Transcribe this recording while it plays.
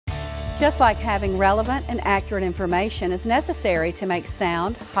Just like having relevant and accurate information is necessary to make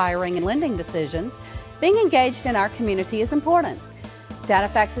sound hiring and lending decisions, being engaged in our community is important.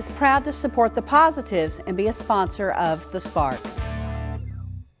 DataFax is proud to support the positives and be a sponsor of the Spark.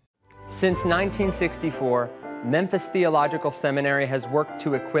 Since 1964, Memphis Theological Seminary has worked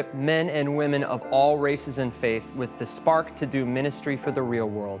to equip men and women of all races and faiths with the spark to do ministry for the real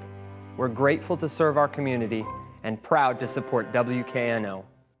world. We're grateful to serve our community and proud to support WKNO.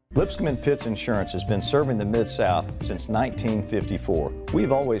 Lipscomb & Pitts Insurance has been serving the Mid-South since 1954.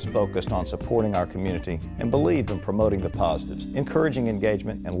 We've always focused on supporting our community and believed in promoting the positives, encouraging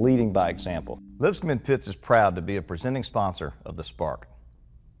engagement, and leading by example. Lipscomb & Pitts is proud to be a presenting sponsor of the Spark.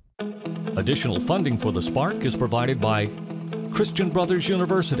 Additional funding for the Spark is provided by Christian Brothers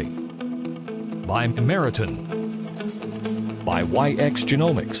University, by Meriton, by YX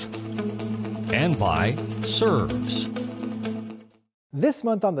Genomics, and by SERVES. This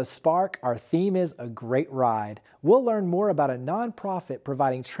month on The Spark, our theme is A Great Ride. We'll learn more about a nonprofit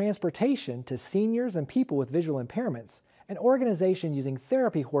providing transportation to seniors and people with visual impairments, an organization using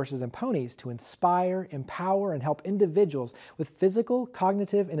therapy horses and ponies to inspire, empower, and help individuals with physical,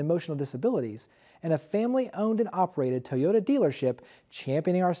 cognitive, and emotional disabilities, and a family-owned and operated Toyota dealership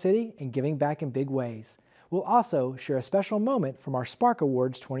championing our city and giving back in big ways. We'll also share a special moment from our Spark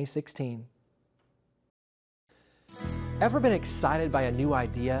Awards 2016. Ever been excited by a new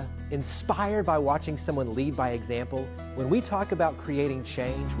idea? Inspired by watching someone lead by example? When we talk about creating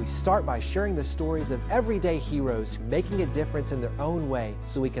change, we start by sharing the stories of everyday heroes making a difference in their own way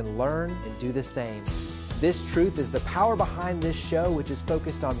so we can learn and do the same. This truth is the power behind this show, which is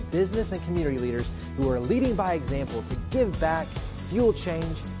focused on business and community leaders who are leading by example to give back, fuel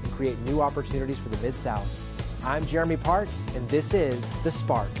change, and create new opportunities for the Mid-South. I'm Jeremy Park, and this is The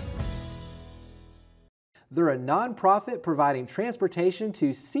Spark. They're a nonprofit providing transportation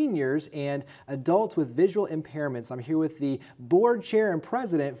to seniors and adults with visual impairments. I'm here with the board chair and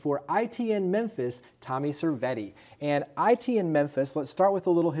president for ITNMemphis, Tommy Cervetti. And ITNMemphis, let's start with a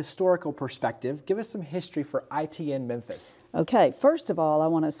little historical perspective. Give us some history for ITNMemphis. Okay, first of all, I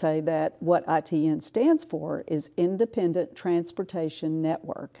want to say that what ITN stands for is Independent Transportation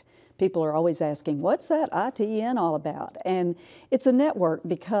Network. People are always asking, what's that ITN all about? And it's a network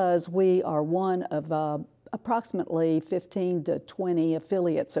because we are one of approximately 15 to 20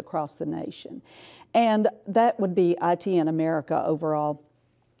 affiliates across the nation. And that would be ITN America overall.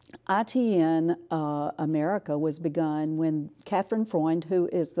 ITN America was begun when Catherine Freund, who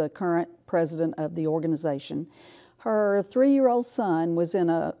is the current president of the organization, her 3-year-old son was in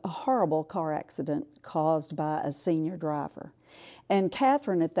a horrible car accident caused by a senior driver. And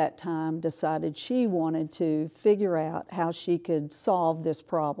Catherine at that time decided she wanted to figure out how she could solve this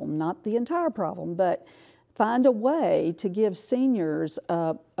problem, not the entire problem, but find a way to give seniors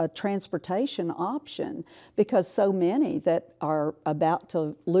a transportation option, because so many that are about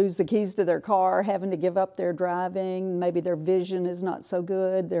to lose the keys to their car, having to give up their driving, maybe their vision is not so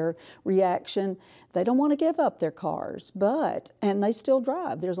good, their reaction, they don't want to give up their cars, and they still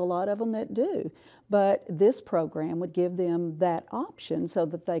drive. There's a lot of them that do. But this program would give them that option so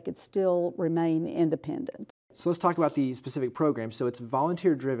that they could still remain independent. So let's talk about the specific program. So it's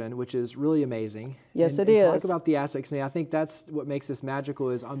volunteer driven, which is really amazing. Yes, it is. Talk about the aspects. And I think that's what makes this magical,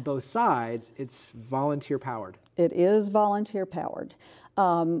 is on both sides, it's volunteer powered. It is volunteer powered.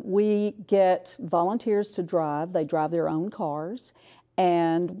 We get volunteers to drive. They drive their own cars.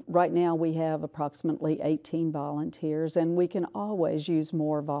 And right now we have approximately 18 volunteers, and we can always use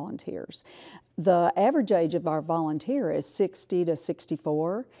more volunteers. The average age of our volunteer is 60 to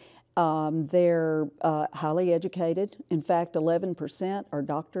 64. They're highly educated. In fact, 11% are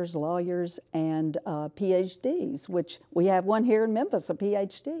doctors, lawyers, and PhDs, which we have one here in Memphis, a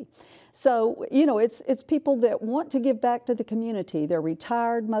PhD. So, you know, it's people that want to give back to the community. They're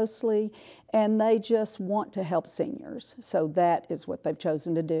retired mostly, and they just want to help seniors. So that is what they've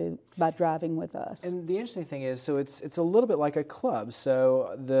chosen to do by driving with us. And the interesting thing is, so it's a little bit like a club.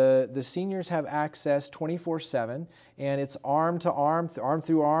 So the seniors have access 24/7, and it's arm to arm, arm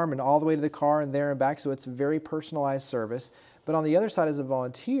through arm, and all the way to the car and there and back. So it's a very personalized service. But on the other side, as a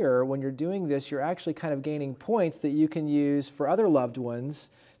volunteer, when you're doing this, you're actually kind of gaining points that you can use for other loved ones.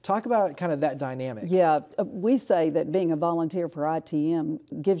 Talk about kind of that dynamic. Yeah, we say that being a volunteer for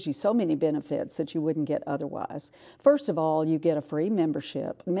ITM gives you so many benefits that you wouldn't get otherwise. First of all, you get a free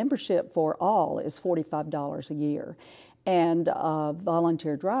membership. Membership for all is $45 a year. And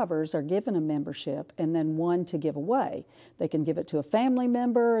volunteer drivers are given a membership and then one to give away. They can give it to a family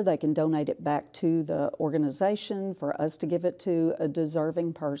member, they can donate it back to the organization for us to give it to a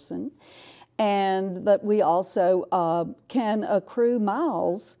deserving person. And that we also can accrue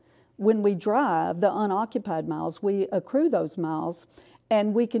miles when we drive, the unoccupied miles, we accrue those miles,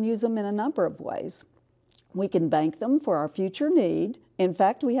 and we can use them in a number of ways. We can bank them for our future need. In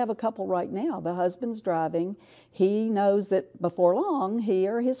fact, we have a couple right now. The husband's driving. He knows that before long, he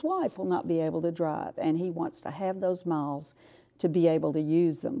or his wife will not be able to drive, and he wants to have those miles to be able to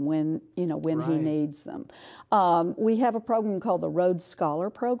use them when, when he needs them. We have a program called the Rhodes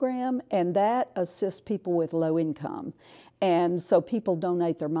Scholar Program, and that assists people with low income. And so people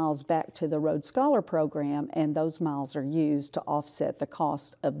donate their miles back to the Rhodes Scholar Program, and those miles are used to offset the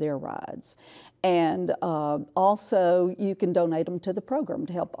cost of their rides. And also, you can donate them to the program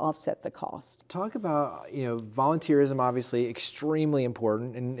to help offset the cost. Talk about, volunteerism, obviously extremely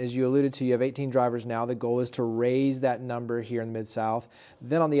important. And as you alluded to, you have 18 drivers now. The goal is to raise that number here in the Mid-South.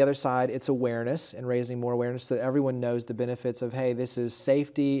 Then on the other side, it's awareness and raising more awareness so that everyone knows the benefits of, hey, this is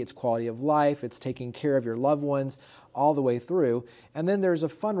safety, it's quality of life, it's taking care of your loved ones all the way through. And then there's a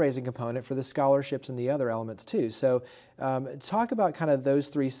fundraising component for the scholarships and the other elements too. So talk about kind of those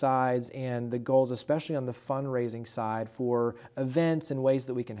three sides and the goals, especially on the fundraising side for events and ways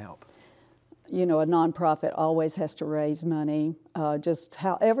that we can help. A nonprofit always has to raise money just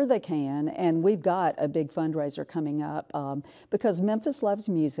however they can, and we've got a big fundraiser coming up because Memphis loves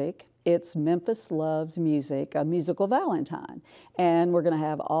music. It's Memphis Loves Music, a musical Valentine, and we're going to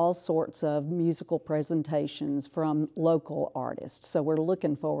have all sorts of musical presentations from local artists, so we're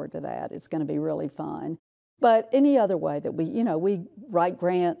looking forward to that. It's going to be really fun. But any other way that we write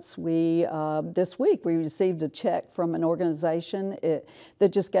grants. This week we received a check from an organization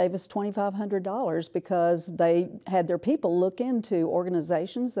that just gave us $2,500 because they had their people look into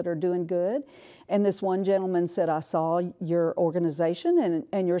organizations that are doing good. And this one gentleman said, I saw your organization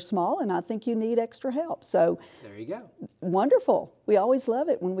and you're small and I think you need extra help. So there you go. Wonderful. We always love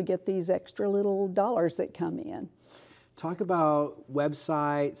it when we get these extra little dollars that come in. Talk about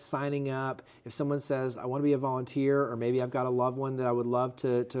website, signing up. If someone says, I want to be a volunteer, or maybe I've got a loved one that I would love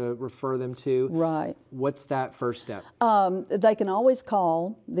to refer them to. Right. What's that first step? They can always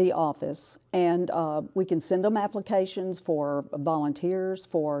call the office, and we can send them applications for volunteers,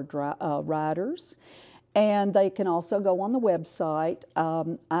 for riders. And they can also go on the website,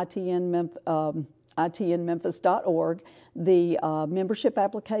 ITNMemphis.org. The membership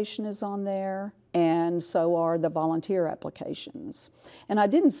application is on there, and so are the volunteer applications. And I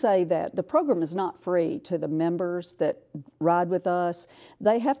didn't say that the program is not free to the members that ride with us.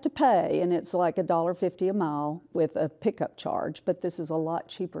 They have to pay, and it's like $1.50 a mile with a pickup charge, but this is a lot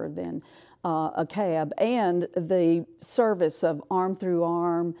cheaper than a cab. And the service of arm through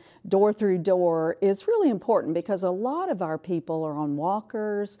arm, door through door is really important because a lot of our people are on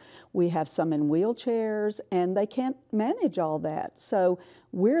walkers. We have some in wheelchairs and they can't manage all that. So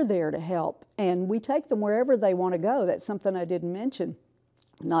we're there to help, and we take them wherever they want to go. That's something I didn't mention.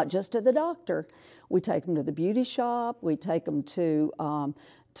 Not just to the doctor. We take them to the beauty shop. We take them to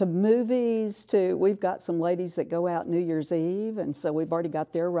movies. We've got some ladies that go out New Year's Eve, and so we've already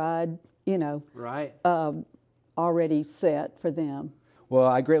got their ride, right, already set for them. Well,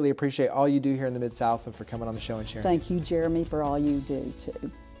 I greatly appreciate all you do here in the Mid-South and for coming on the show and sharing. Thank you, Jeremy, for all you do too.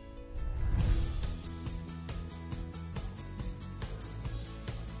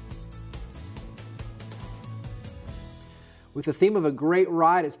 With the theme of a great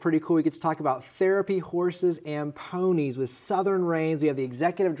ride, it's pretty cool. We get to talk about therapy, horses, and ponies with Southern Reins. We have the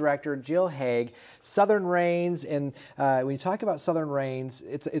executive director, Jill Haig. Southern Reins, and when you talk about Southern Reins,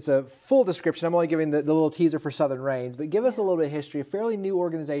 it's a full description. I'm only giving the little teaser for Southern Reins, but give us a little bit of history. A fairly new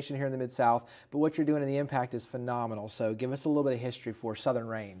organization here in the Mid-South, but what you're doing and the impact is phenomenal. So give us a little bit of history for Southern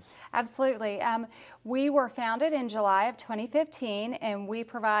Reins. Absolutely. We were founded in July of 2015, and we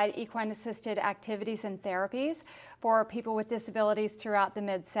provide equine-assisted activities and therapies for people with disabilities throughout the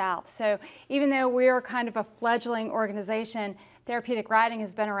Mid-South. So even though we're kind of a fledgling organization, therapeutic riding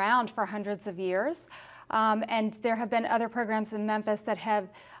has been around for hundreds of years. And there have been other programs in Memphis that have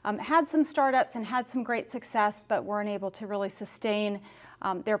had some startups and had some great success, but weren't able to really sustain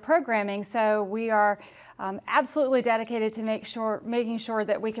their programming. So we are absolutely dedicated to making sure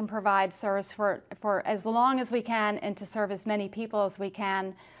that we can provide service for as long as we can and to serve as many people as we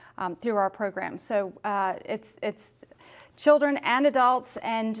can through our program. So it's children and adults,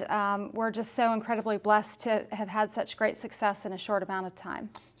 and we're just so incredibly blessed to have had such great success in a short amount of time.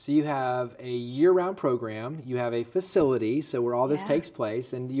 So you have a year-round program, you have a facility, so where all this takes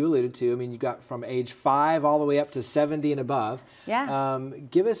place, and you alluded to, I mean, you got from age 5 all the way up to 70 and above. Yeah.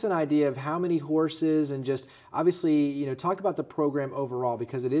 Give us an idea of how many horses, and just obviously, talk about the program overall,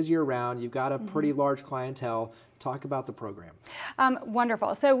 because it is year-round, you've got a pretty large clientele. Talk about the program.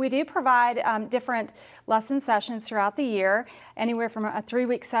 Wonderful. So we do provide different lesson sessions throughout the year, anywhere from a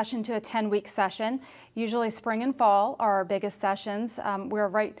 3-week session to a 10-week session. Usually spring and fall are our biggest sessions.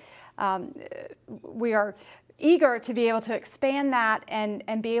 We are eager to be able to expand that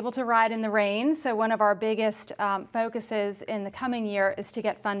and be able to ride in the rain. So one of our biggest focuses in the coming year is to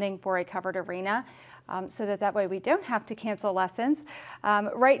get funding for a covered arena. So that way we don't have to cancel lessons.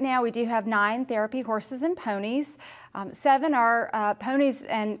 Right now we do have 9 therapy horses and ponies. 7 are ponies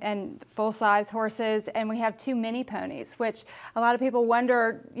and full-size horses, and we have 2 mini ponies, which a lot of people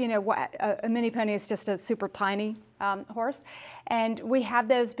wonder, you know, what a mini pony is just a super tiny horse. And we have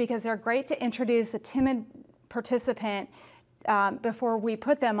those because they're great to introduce a timid participant before we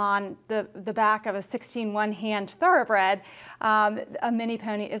put them on the back of a 16 one-hand thoroughbred. A mini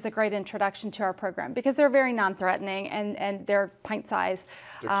pony is a great introduction to our program because they're very non-threatening and they're pint size.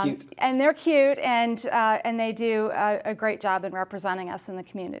 They're cute. And they're cute, and they do a great job in representing us in the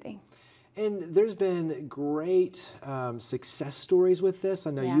community. And there's been great success stories with this.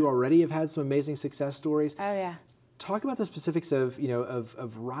 I know you already have had some amazing success stories. Oh yeah. Talk about the specifics of, you know,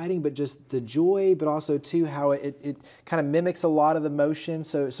 of riding, but just the joy, but also too how it kind of mimics a lot of the motion.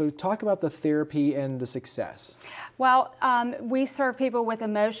 So talk about the therapy and the success. Well, we serve people with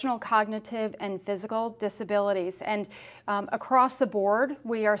emotional, cognitive, and physical disabilities, and across the board,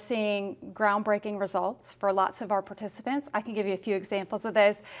 we are seeing groundbreaking results for lots of our participants. I can give you a few examples of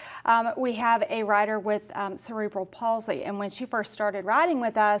those. We have a rider with cerebral palsy, and when she first started riding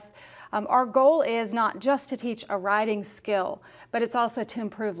with us, our goal is not just to teach a riding skill, but it's also to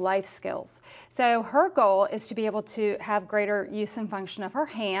improve life skills. So her goal is to be able to have greater use and function of her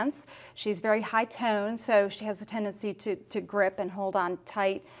hands. She's very high tone, so she has a tendency to grip and hold on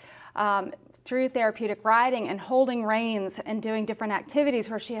tight. Through therapeutic riding and holding reins and doing different activities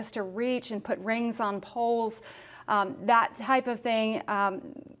where she has to reach and put rings on poles, that type of thing,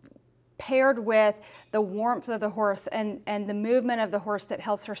 paired with the warmth of the horse and the movement of the horse that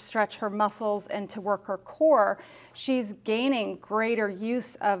helps her stretch her muscles and to work her core, she's gaining greater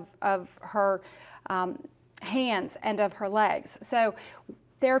use of her hands and of her legs. So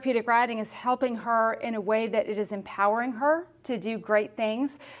therapeutic riding is helping her in a way that it is empowering her to do great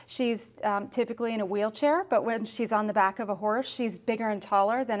things. She's typically in a wheelchair, but when she's on the back of a horse, she's bigger and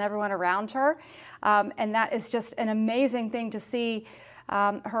taller than everyone around her. And that is just an amazing thing to see.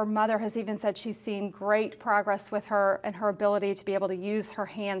 Her mother has even said she's seen great progress with her and her ability to be able to use her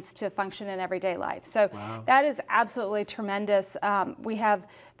hands to function in everyday life. So that is absolutely tremendous. We have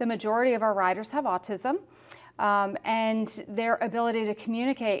the majority of our riders have autism, and their ability to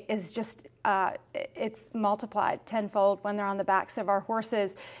communicate is just it's multiplied tenfold when they're on the backs of our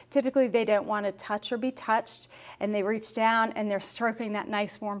horses. Typically they don't want to touch or be touched, and they reach down and they're stroking that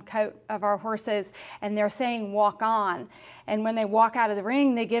nice warm coat of our horses, and they're saying walk on. And when they walk out of the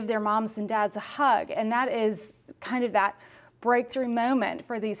ring, they give their moms and dads a hug, and that is kind of that breakthrough moment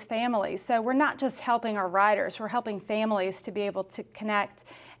for these families. So we're not just helping our riders, we're helping families to be able to connect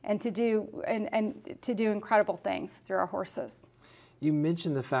and to do incredible things through our horses. You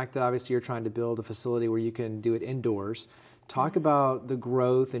mentioned the fact that obviously you're trying to build a facility where you can do it indoors. Talk about the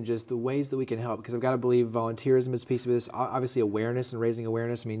growth and just the ways that we can help, because I've got to believe volunteerism is a piece of this. Obviously awareness and raising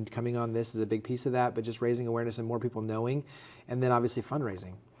awareness. I mean, coming on this is a big piece of that, but just raising awareness and more people knowing, and then obviously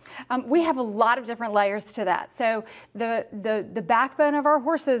fundraising. We have a lot of different layers to that. So the backbone of our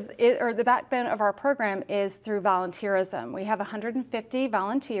horses, or the backbone of our program, is through volunteerism. We have 150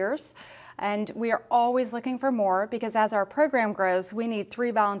 volunteers. And we are always looking for more, because as our program grows, we need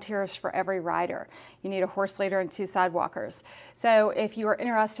 3 volunteers for every rider. You need a horse leader and 2 sidewalkers. So if you are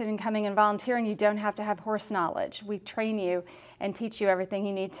interested in coming and volunteering, you don't have to have horse knowledge. We train you and teach you everything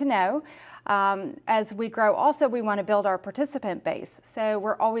you need to know. As we grow, also, we want to build our participant base. So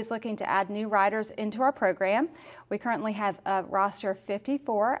we're always looking to add new riders into our program. We currently have a roster of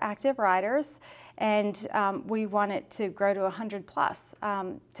 54 active riders, and we want it to grow to 100 plus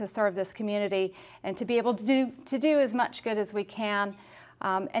to serve this community and to be able to do as much good as we can.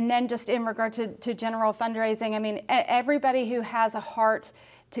 And then just in regard to general fundraising, I mean, everybody who has a heart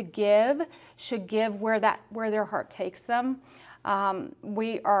to give should give where their heart takes them.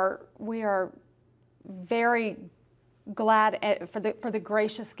 We are very glad for the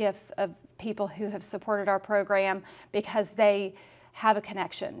gracious gifts of people who have supported our program, because they have a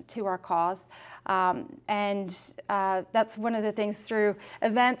connection to our cause. That's one of the things through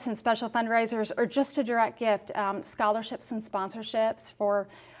events and special fundraisers, or just a direct gift, scholarships and sponsorships for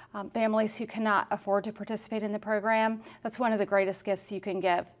families who cannot afford to participate in the program. That's one of the greatest gifts you can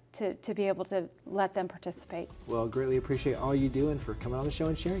give, to be able to let them participate. Well, greatly appreciate all you do and for coming on the show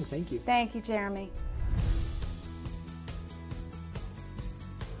and sharing. Thank you. Thank you, Jeremy.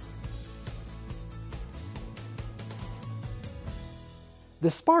 The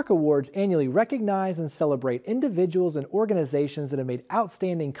Spark Awards annually recognize and celebrate individuals and organizations that have made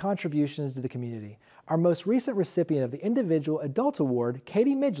outstanding contributions to the community. Our most recent recipient of the Individual Adult Award,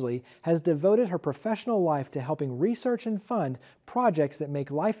 Katie Midgley, has devoted her professional life to helping research and fund projects that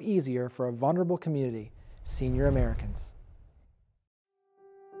make life easier for a vulnerable community, senior Americans.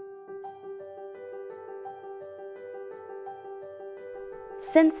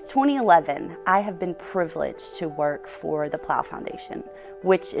 Since 2011, I have been privileged to work for the Plow Foundation,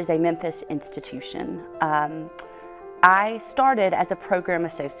 which is a Memphis institution. I started as a program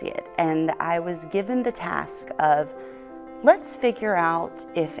associate, and I was given the task of, let's figure out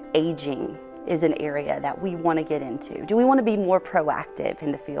if aging is an area that we want to get into. Do we want to be more proactive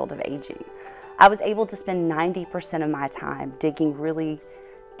in the field of aging? I was able to spend 90% of my time digging really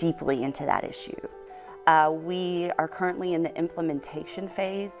deeply into that issue. We are currently in the implementation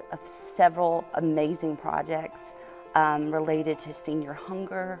phase of several amazing projects related to senior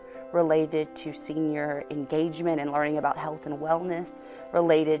hunger, related to senior engagement and learning about health and wellness,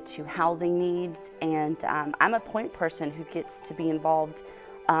 related to housing needs, and I'm a point person who gets to be involved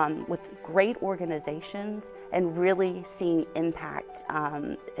with great organizations and really seeing impact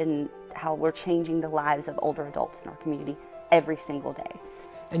in how we're changing the lives of older adults in our community every single day.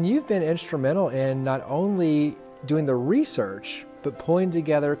 And you've been instrumental in not only doing the research, but pulling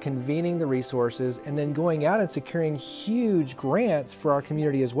together, convening the resources, and then going out and securing huge grants for our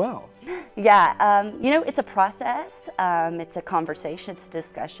community as well. Yeah, you know, it's a process, it's a conversation, it's a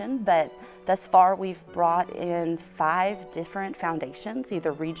discussion, but thus far we've brought in 5 different foundations,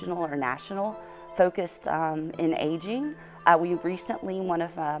 either regional or national, focused in aging. We recently, one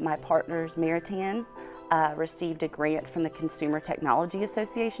of my partners, Maritan, received a grant from the Consumer Technology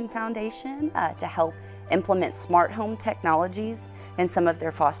Association Foundation to help implement smart home technologies in some of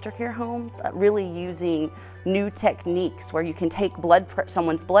their foster care homes, really using new techniques where you can take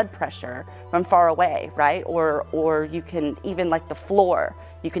someone's blood pressure from far away, right? Or you can, even like the floor,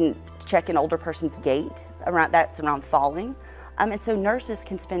 you can check an older person's gait around falling. And so nurses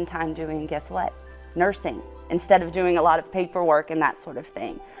can spend time doing, guess what? Nursing, instead of doing a lot of paperwork and that sort of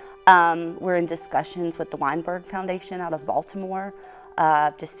thing. We're in discussions with the Weinberg Foundation out of Baltimore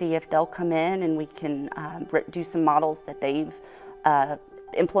to see if they'll come in and we can do some models that they've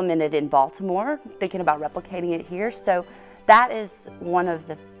implemented in Baltimore, thinking about replicating it here. So that is one of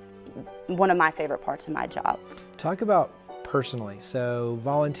my favorite parts of my job. Talk about personally, so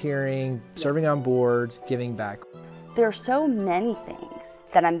volunteering, serving on boards, giving back. There are so many things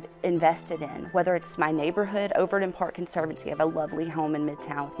that I'm invested in, whether it's my neighborhood. Overton Park Conservancy, I have a lovely home in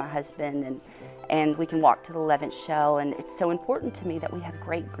Midtown with my husband, and we can walk to the 11th Shell, and it's so important to me that we have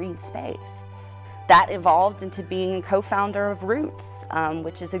great green space. That evolved into being a co-founder of Roots,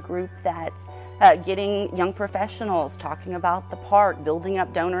 which is a group that's getting young professionals talking about the park, building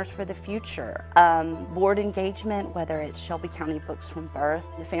up donors for the future. Board engagement, whether it's Shelby County Books from Birth,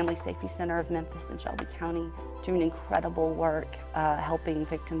 the Family Safety Center of Memphis and Shelby County, doing incredible work helping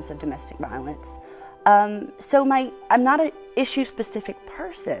victims of domestic violence. So I'm not an issue-specific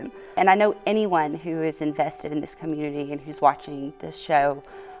person, and I know anyone who is invested in this community and who's watching this show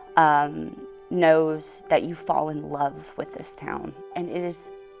knows that you fall in love with this town. And it is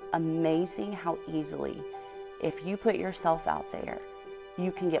amazing how easily, if you put yourself out there,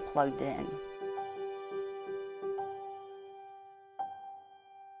 you can get plugged in.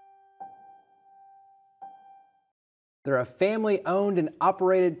 They're a family-owned and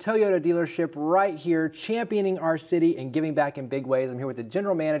operated Toyota dealership right here, championing our city and giving back in big ways. I'm here with the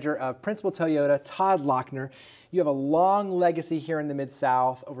General Manager of Principal Toyota, Todd Lochner. You have a long legacy here in the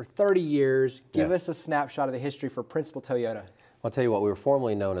Mid-South, over 30 years. Give us a snapshot of the history for Principal Toyota. I'll tell you what, we were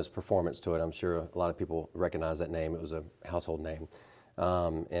formerly known as Performance Toyota. I'm sure a lot of people recognize that name. It was a household name.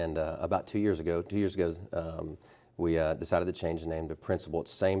 About 2 years ago, we decided to change the name to Principal.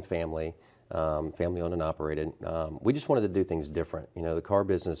 It's the same family. Family owned and operated. We just wanted to do things different. You know, the car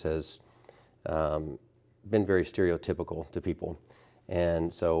business has been very stereotypical to people.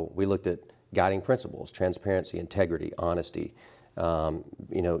 And so we looked at guiding principles, transparency, integrity, honesty,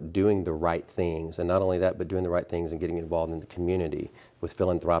 you know, doing the right things. And not only that, but doing the right things and getting involved in the community with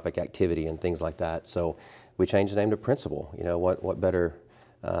philanthropic activity and things like that. So we changed the name to Principal. You know, what better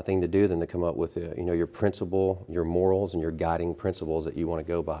thing to do than to come up with, you know, your principle, your morals, and your guiding principles that you want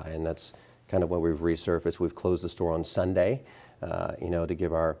to go by. And that's kind of when we've resurfaced. We've closed the store on Sunday, you know, to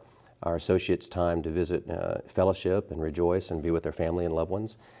give our associates time to visit fellowship and rejoice and be with their family and loved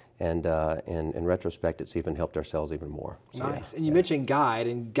ones. And in retrospect, it's even helped ourselves even more. So, nice. And you mentioned GUIDE,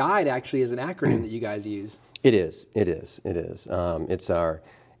 and GUIDE actually is an acronym that you guys use. It is. It's our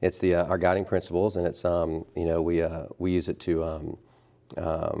guiding principles, and it's you know, we use it to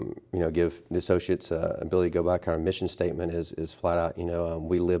give the associates ability to go back. Our mission statement is flat out,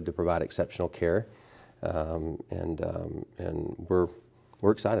 we live to provide exceptional care, and we're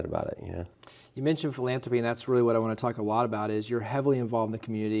excited about it. You mentioned philanthropy, and that's really what I want to talk a lot about. Is you're heavily involved in the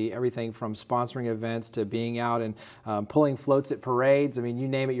community, everything from sponsoring events to being out and pulling floats at parades. I mean, you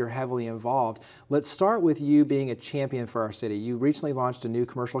name it, you're heavily involved. Let's start with you being a champion for our city. You recently launched a new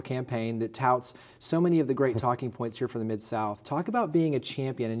commercial campaign that touts so many of the great talking points here for the Mid-South. Talk about being a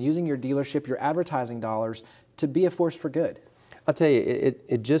champion and using your dealership, your advertising dollars to be a force for good. I'll tell you,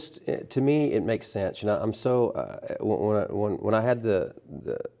 it just, to me, it makes sense. I'm so, when I had the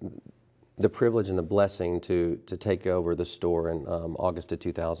privilege and the blessing to take over the store in August of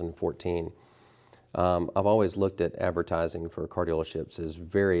 2014. I've always looked at advertising for car dealerships as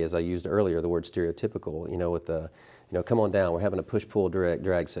as I used earlier, the word stereotypical, with the, come on down, we're having a push-pull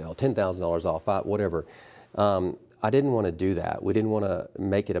drag sale, $10,000 off, whatever. I didn't want to do that. We didn't want to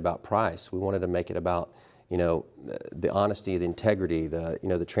make it about price. We wanted to make it about, the honesty, the integrity,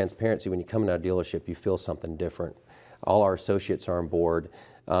 the transparency. When you come into our dealership, you feel something different. All our associates are on board.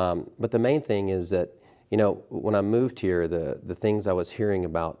 But the main thing is that, when I moved here, the things I was hearing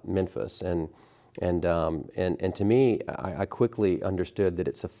about Memphis, and to me, I quickly understood that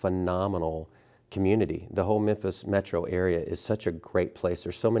it's a phenomenal community. The whole Memphis metro area is such a great place.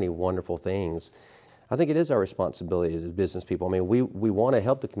 There's so many wonderful things. I think it is our responsibility as business people. I mean, we want to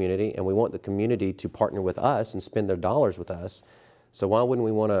help the community, and we want the community to partner with us and spend their dollars with us. So why wouldn't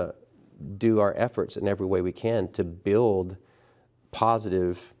we want to do our efforts in every way we can to build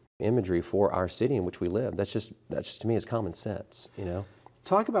positive imagery for our city in which we live? That's just to me is common sense,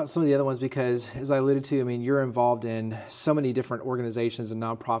 Talk about some of the other ones, because as I alluded to, I mean, you're involved in so many different organizations and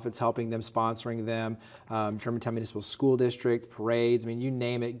nonprofits, helping them, sponsoring them, Germantown Municipal School District, parades, I mean, you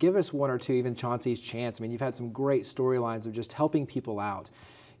name it. Give us one or two, even Chauncey's Chance. I mean, you've had some great storylines of just helping people out.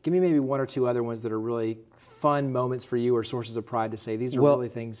 Give me maybe one or two other ones that are really fun moments for you or sources of pride to say, these are really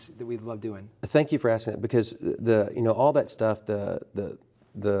things that we love doing. Thank you for asking that, because all that stuff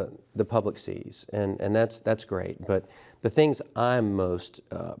the public sees, and that's great. But the things I'm most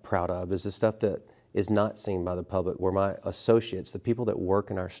proud of is the stuff that is not seen by the public, where my associates, the people that work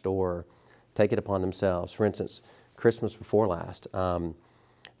in our store, take it upon themselves. For instance, Christmas before last,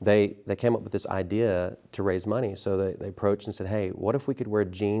 they came up with this idea to raise money. So they approached and said, hey, what if we could wear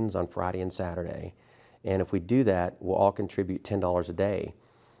jeans on Friday and Saturday? And if we do that, we'll all contribute $10 a day.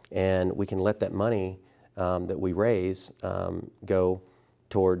 And we can let that money that we raise go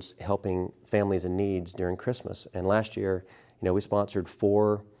towards helping families in needs during Christmas. And last year, we sponsored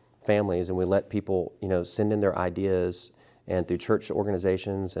 4 families, and we let people, send in their ideas, and through church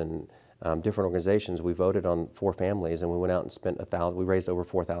organizations and different organizations, we voted on 4 families, and we went out and spent we raised over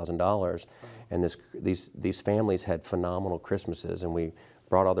 $4,000. And these families had phenomenal Christmases, and we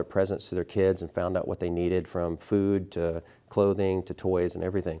brought all their presents to their kids and found out what they needed, from food to clothing to toys and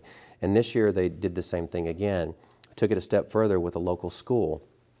everything. And this year they did the same thing again. Took it a step further with a local school.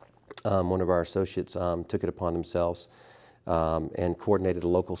 One of our associates took it upon themselves and coordinated a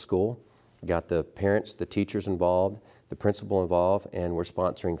local school, got the parents, the teachers involved, the principal involved, and we're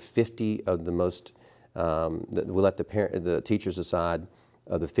sponsoring 50 of the most, we let the teachers decide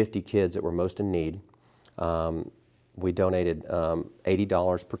of the 50 kids that were most in need. We donated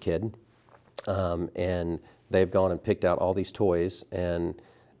 $80 per kid, and they've gone and picked out all these toys, and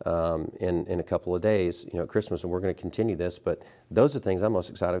in a couple of days, at Christmas, and we're going to continue this. But those are the things I'm most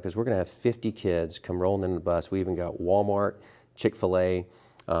excited about, because we're going to have 50 kids come rolling in the bus. We even got Walmart, Chick-fil-A,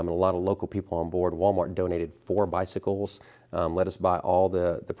 and a lot of local people on board. Walmart donated 4 bicycles, let us buy all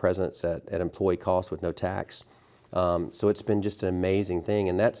the presents at employee cost with no tax. So it's been just an amazing thing,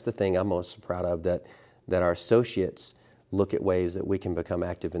 and that's the thing I'm most proud of, that our associates look at ways that we can become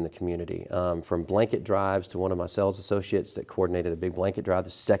active in the community. From blanket drives to one of my sales associates that coordinated a big blanket drive.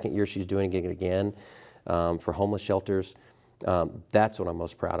 The second year she's doing it again for homeless shelters. That's what I'm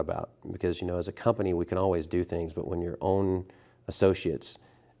most proud about, because as a company we can always do things, but when your own associates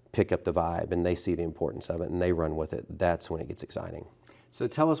pick up the vibe and they see the importance of it and they run with it, that's when it gets exciting. So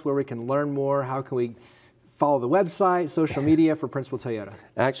tell us where we can learn more. How can we follow the website, social media for Principal Toyota?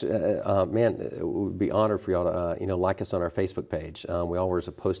 Actually, man, it would be honored for y'all to, like us on our Facebook page. We always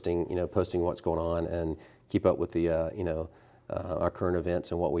are posting what's going on, and keep up with the, our current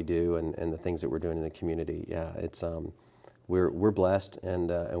events and what we do, and the things that we're doing in the community. Yeah, it's, we're blessed,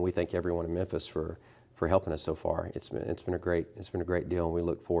 and we thank everyone in Memphis for helping us so far. It's been a great deal, and we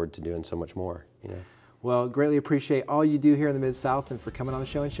look forward to doing so much more. Well, greatly appreciate all you do here in the Mid-South, and for coming on the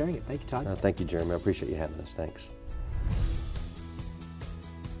show and sharing it. Thank you, Todd. Thank you, Jeremy. I appreciate you having us. Thanks.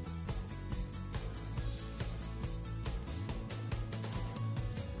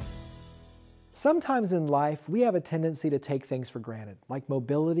 Sometimes in life, we have a tendency to take things for granted, like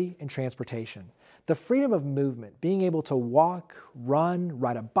mobility and transportation. The freedom of movement, being able to walk, run,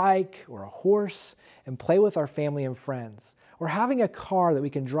 ride a bike or a horse, and play with our family and friends, or having a car that we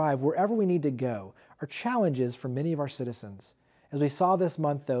can drive wherever we need to go, are challenges for many of our citizens. As we saw this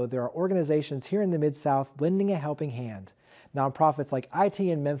month, though, there are organizations here in the Mid-South lending a helping hand. Nonprofits like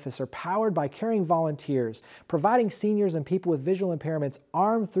ITNMemphis are powered by caring volunteers, providing seniors and people with visual impairments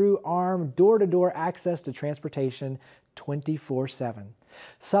arm-through-arm, door-to-door access to transportation 24/7.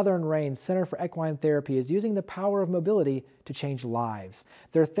 Southern Reins Center for Equine Therapy is using the power of mobility to change lives.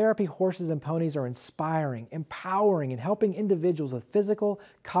 Their therapy horses and ponies are inspiring, empowering, and helping individuals with physical,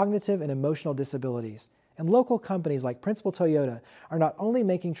 cognitive, and emotional disabilities. And local companies like Principal Toyota are not only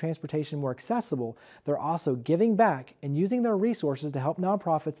making transportation more accessible, they're also giving back and using their resources to help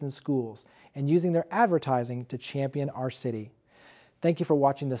nonprofits and schools, and using their advertising to champion our city. Thank you for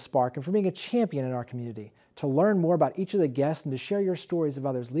watching The Spark and for being a champion in our community. To learn more about each of the guests and to share your stories of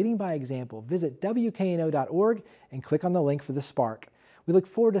others leading by example, visit WKNO.org and click on the link for The Spark. We look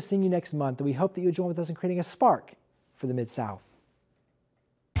forward to seeing you next month, and we hope that you join with us in creating a spark for the Mid-South.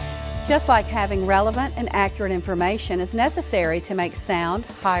 Just like having relevant and accurate information is necessary to make sound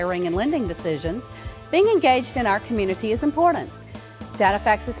hiring and lending decisions, being engaged in our community is important.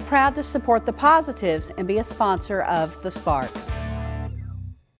 DataFax is proud to support the positives and be a sponsor of The Spark.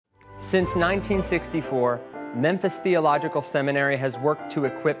 Since 1964, Memphis Theological Seminary has worked to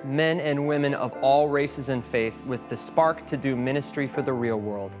equip men and women of all races and faiths with the spark to do ministry for the real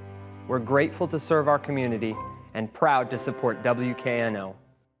world. We're grateful to serve our community and proud to support WKNO.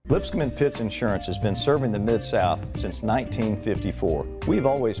 Lipscomb & Pitts Insurance has been serving the Mid-South since 1954. We've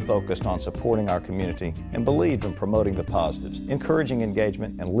always focused on supporting our community and believed in promoting the positives, encouraging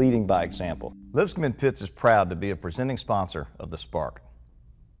engagement, and leading by example. Lipscomb & Pitts is proud to be a presenting sponsor of The Spark.